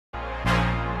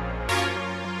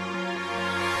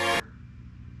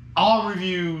all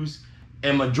reviews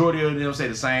and majority of them say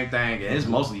the same thing, and it's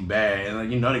mostly bad. And like,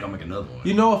 you know they're gonna make another one.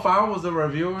 You know, if I was a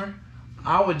reviewer,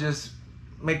 I would just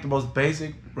make the most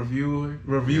basic review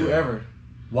ever.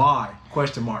 Why?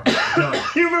 Question mark. No.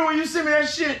 You remember when you sent me that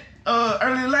shit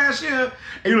earlier last year,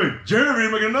 and you're like,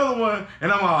 Jeremy, make another one,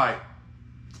 and I'm like,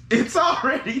 it's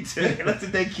already taken. Look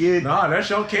at that kid. Nah, that's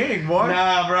your king, boy.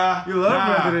 Nah, bro. You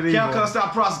love Resident Evil. Capcom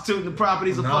stop prostituting the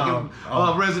properties of fucking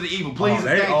Resident Evil, please.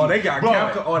 They got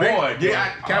Capcom.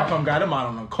 Capcom got them out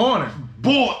on the corner.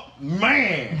 Boy,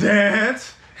 man.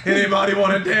 Dance. Anybody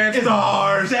want to dance?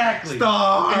 Stars. Exactly.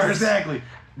 Stars. Exactly.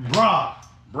 Bruh.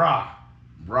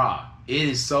 It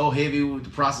is so heavy with the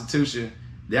prostitution.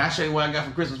 Did I show you what I got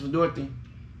for Christmas from Dorothy?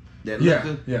 That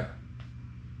liquor? Yeah.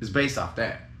 It's based off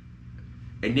that.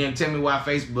 And then tell me why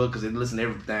Facebook, because they listen to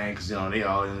everything, because, you know, they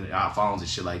all in our phones and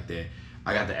shit like that.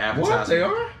 I got the advertising. What? They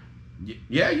are?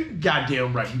 Yeah, you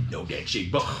goddamn right. You know that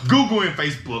shit. But Google and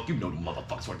Facebook, you know the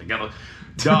motherfuckers work together.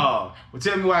 Dog. Well,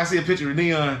 tell me why I see a picture of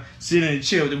Leon sitting in the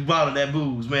chair with the bottle of that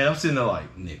booze, man. I'm sitting there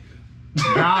like, nigga.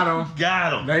 Got him.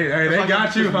 Got him. They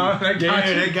got you, huh? They got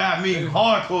you. They got me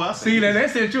hardcore. I See, they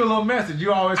sent you a little message.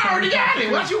 You always I already got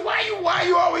it. Why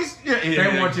you always?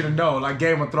 They want you to know, like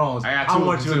Game of Thrones. I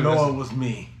want you to know it was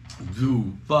me.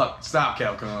 Dude, fuck. Stop,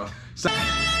 Capcom. Stop.